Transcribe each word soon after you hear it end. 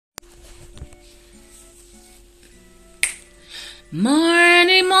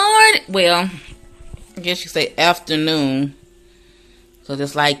Morning, morning. Well, I guess you say afternoon. So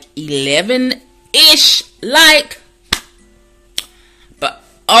it's like 11-ish, like. But,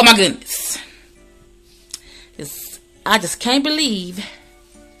 oh my goodness. I just can't believe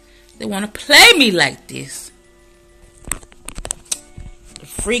they want to play me like this. The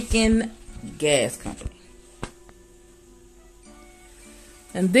freaking gas company.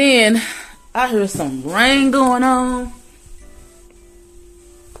 And then I heard some rain going on.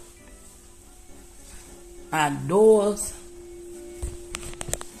 Outdoors.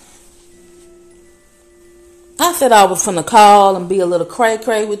 I said I was finna call and be a little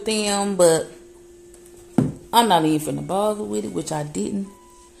cray-cray with them, but I'm not even finna bother with it, which I didn't.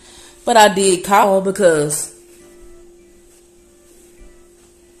 But I did call because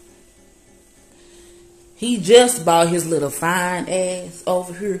he just bought his little fine ass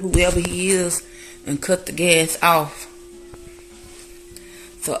over here, whoever he is, and cut the gas off.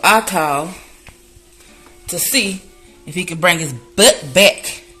 So I called to see if he could bring his butt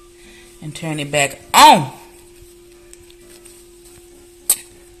back and turn it back on.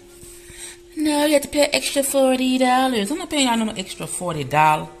 No, you have to pay extra $40. I'm not paying y'all no extra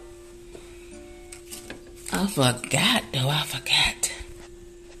 $40. I forgot, though. I forgot.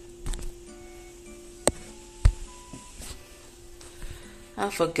 I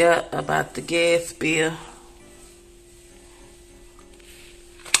forgot about the gas bill.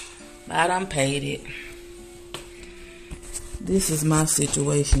 I done paid it. This is my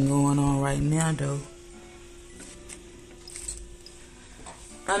situation going on right now, though.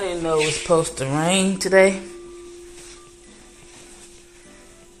 I didn't know it was supposed to rain today.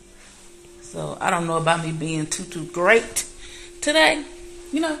 So I don't know about me being too great today,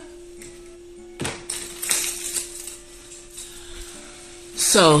 you know.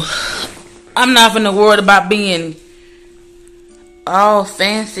 So I'm not gonna worry about being all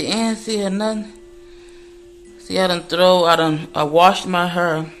fancy or nothing. See, I washed my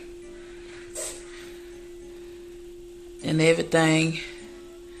hair and everything.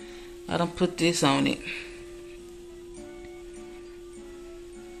 I done put this on it.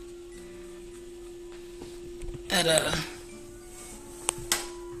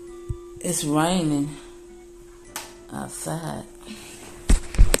 It's raining outside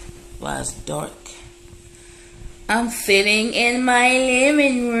while it's dark. I'm sitting in my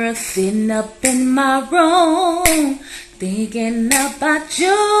living room, sitting up in my room, thinking about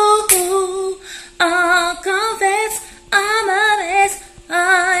you. I'll confess I'm a mess.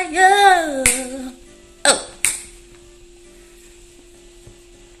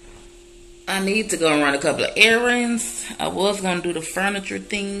 I need to go and run a couple of errands. I was going to do the furniture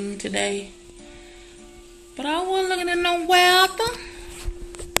thing today, but I wasn't looking at no weather.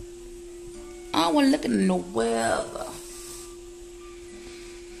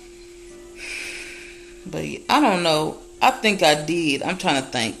 But I don't know. I think I did. I'm trying to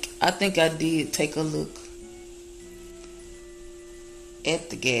think. I think I did take a look at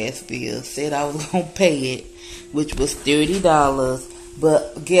the gas bill. Said I was going to pay it, which was $30.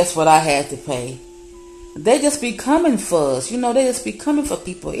 But guess what I had to pay? They just be coming for us. You know, they just be coming for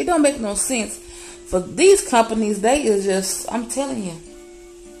people. It don't make no sense. For these companies, they is just, I'm telling you,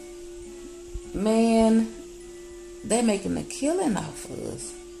 man, they making a killing off of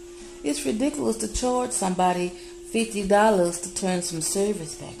us. It's ridiculous to charge somebody $50 to turn some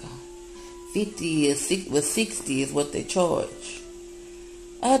service back on. 60 is what they charge.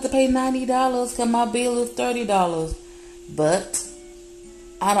 I had to pay $90 because my bill is $30. But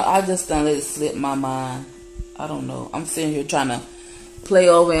I just don't let it slip my mind. I don't know. I'm sitting here trying to play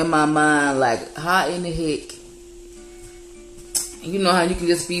over in my mind like, how in the heck? You know how you can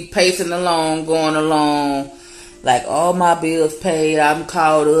just be pacing along, going along, like all my bills paid, I'm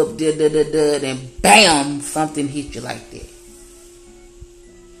caught up, and bam, something hit you like that.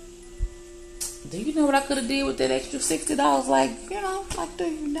 Do you know what I could have did with that extra $60? Like, you know, like, do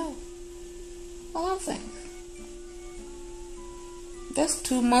you know? All I'm saying. That's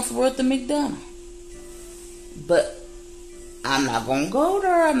 2 months worth of McDonald's. But I'm not going to go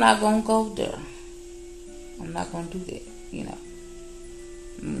there. I'm not going to do that, you know.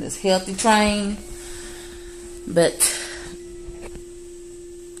 I'm this healthy train. But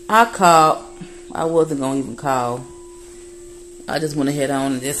I called. I wasn't going to even call. I just went ahead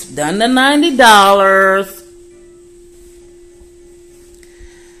on and just done the $90.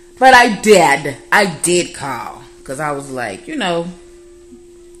 But I did call. Because I was like, you know,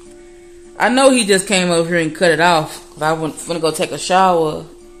 I know he just came over here and cut it off. I was going to go take a shower.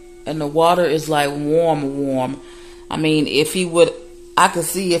 And the water is like warm. I mean, if he would, I could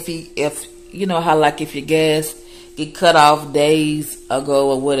see if you know how like if your gas get cut off days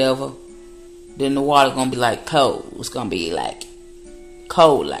ago or whatever, then the water gonna be like cold. It's gonna be like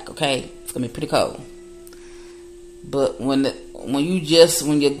cold, like, okay, it's gonna be pretty cold. But when your gas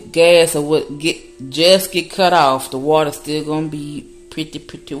or what get cut off, the water's still gonna be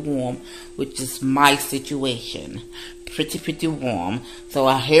pretty warm, which is my situation. Pretty warm. So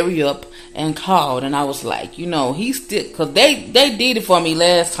I hurry up and called, and I was like, he's still, cause they did it for me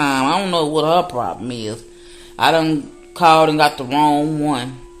last time. I don't know what her problem is. I done called and got the wrong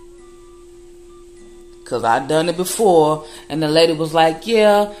one, cause I done it before, and the lady was like,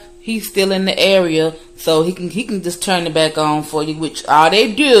 yeah, he's still in the area, so he can just turn it back on for you, which all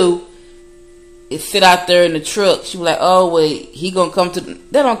they do is sit out there in the truck. She was like, oh wait, they don't come to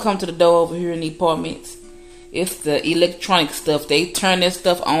the door over here in the apartments. It's the electronic stuff. They turn that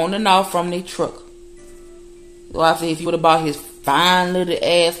stuff on and off from their truck. So I said, if you would have brought his fine little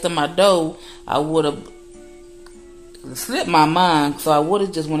ass to my door, I would have slipped my mind. So I would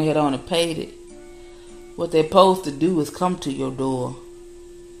have just went ahead on and paid it. What they're supposed to do is come to your door.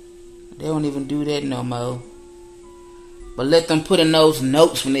 They don't even do that no more. But let them put in those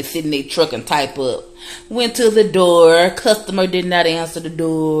notes when they sit in their truck and type up. Went to the door. Customer did not answer the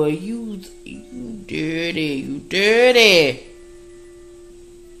door. You dirty.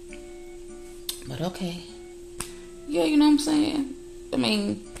 But okay. Yeah, you know what I'm saying? I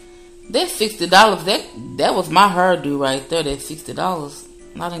mean, that $60, that was my hairdo right there, that $60.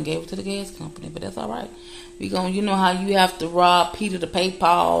 I done gave it to the gas company, but that's alright. We gonna, you know how you have to rob Peter to pay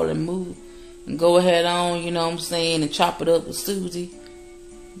Paul and move and go ahead on, you know what I'm saying, and chop it up with Susie.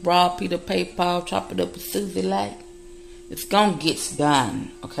 Rob Peter, pay Paul, chop it up with Susie, like. It's gonna get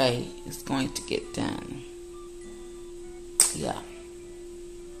done, okay? It's going to get done. Yeah.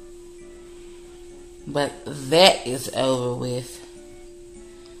 But that is over with.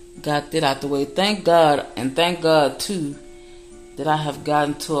 Got that out the way. Thank God, and thank God too, that I have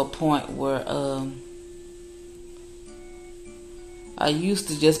gotten to a point where I used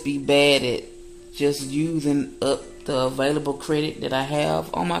to just be bad at just using up the available credit that I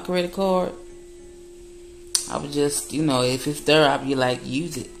have on my credit card. I would just, if it's there, I'd be like,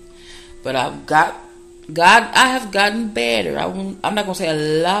 use it. But I have gotten better. I'm not gonna say a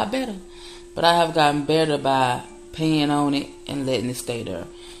lot better, but I have gotten better by paying on it and letting it stay there,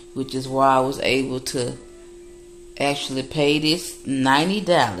 which is why I was able to actually pay this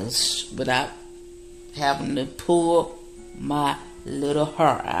 $90 without having to pull my little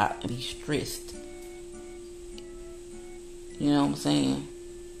hair out and be stressed. You know what I'm saying?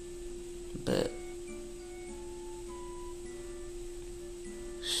 But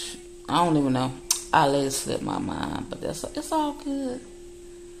I don't even know. I let it slip my mind, but it's all good.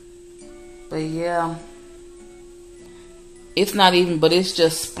 But yeah, it's not even, but it's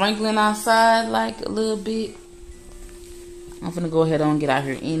just sprinkling outside like a little bit. I'm gonna go ahead and get out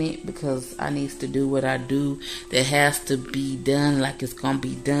here in it because I need to do what I do that has to be done, like it's gonna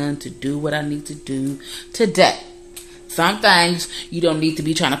be done, to do what I need to do today. Some things you don't need to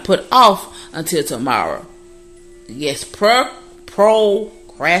be trying to put off until tomorrow. Yes,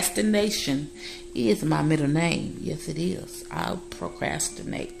 procrastination is my middle name. Yes, it is. I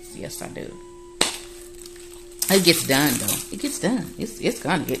procrastinate. Yes, I do. It gets done, though. It gets done. It's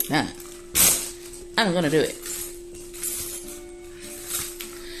gonna get done. I'm gonna do it.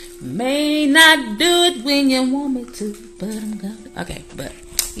 May not do it when you want me to, but I'm gonna. Okay, but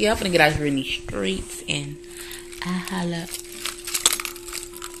yeah, I'm gonna get out here in these streets and I holla.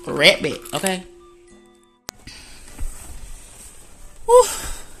 Rabbit, okay? Whew.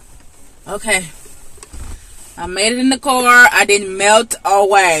 Okay. I made it in the car. I didn't melt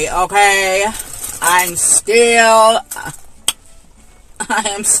away, okay? I am still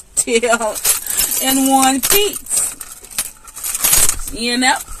in one piece. You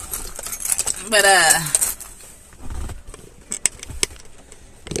know? But,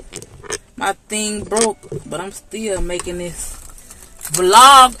 my thing broke, but I'm still making this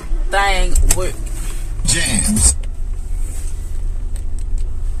vlog thing work. Jams.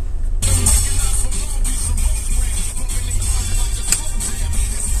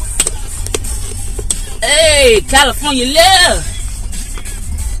 Hey, California love.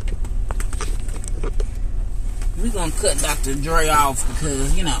 We're gonna cut Dr. Dre off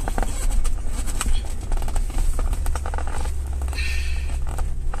because,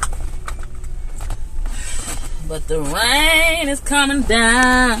 but the rain is coming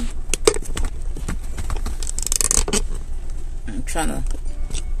down. I'm trying to,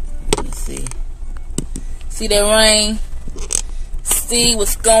 let me see. See that rain? See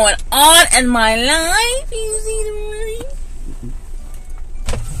what's going on in my life? You see the rain?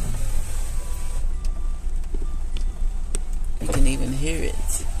 hear it.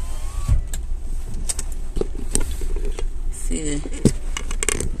 See,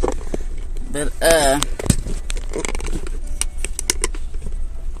 but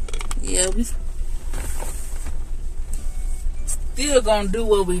yeah, we still gonna do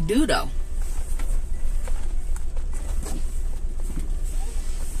what we do though.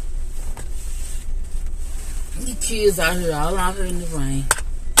 The kids out here, all out here in the rain.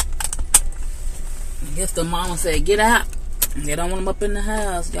 I guess the mama said, get out. They don't want them up in the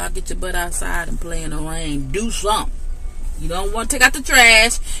house. Y'all get your butt outside and play in the rain. Do something. You don't want to take out the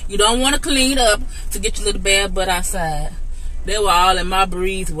trash. You don't want to clean up to get your little bad butt outside. They were all in my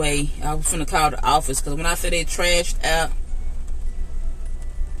breezeway. I was finna call the office because when I said they trashed out,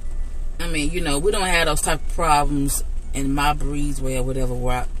 I mean, you know, we don't have those type of problems in my breezeway or whatever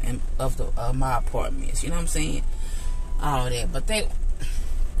where my apartments. You know what I'm saying? All that. But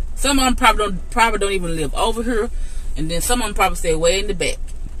some of them probably don't even live over here. And then some of them probably stay way in the back.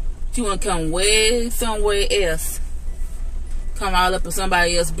 You want to come way somewhere else. Come all up in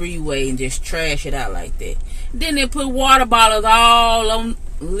somebody else's breezeway and just trash it out like that. Then they put water bottles all on,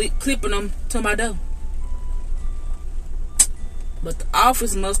 clipping them to my door. But the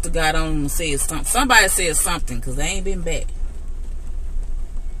office must have got on and said something. Somebody said something because they ain't been back.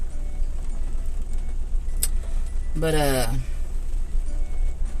 But,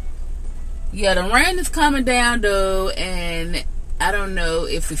 yeah, the rain is coming down, though, and I don't know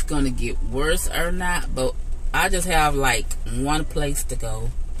if it's going to get worse or not, but I just have, like, one place to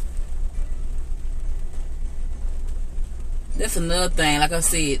go. That's another thing. Like I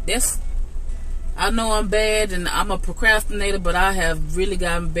said, I know I'm bad and I'm a procrastinator, but I have really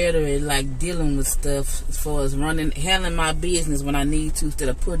gotten better at, like, dealing with stuff as far as handling my business when I need to instead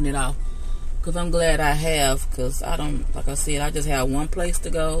of putting it off. Because I'm glad I have, because I don't, like I said, I just have one place to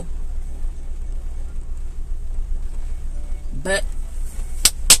go. But,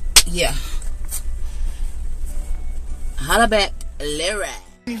 yeah. Holla back, Lara.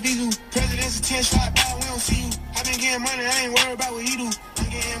 President's attention, we don't see you. I been getting money, I ain't worried about what you do. I'm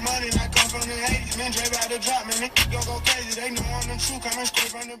getting money, I come from the 80s. Man, Dre about to drop, man. They don't go crazy, they know I'm the truth. Coming straight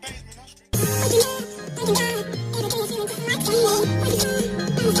from the basement.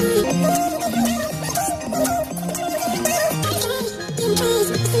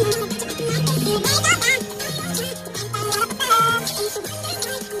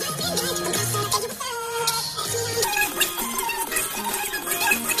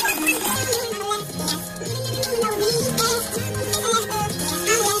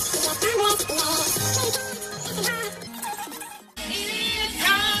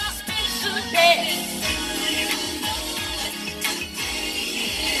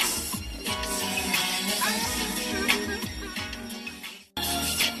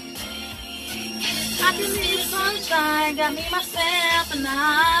 I can see the sunshine, got me, myself, and I.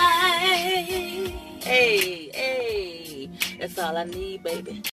 Hey, that's all I need, baby.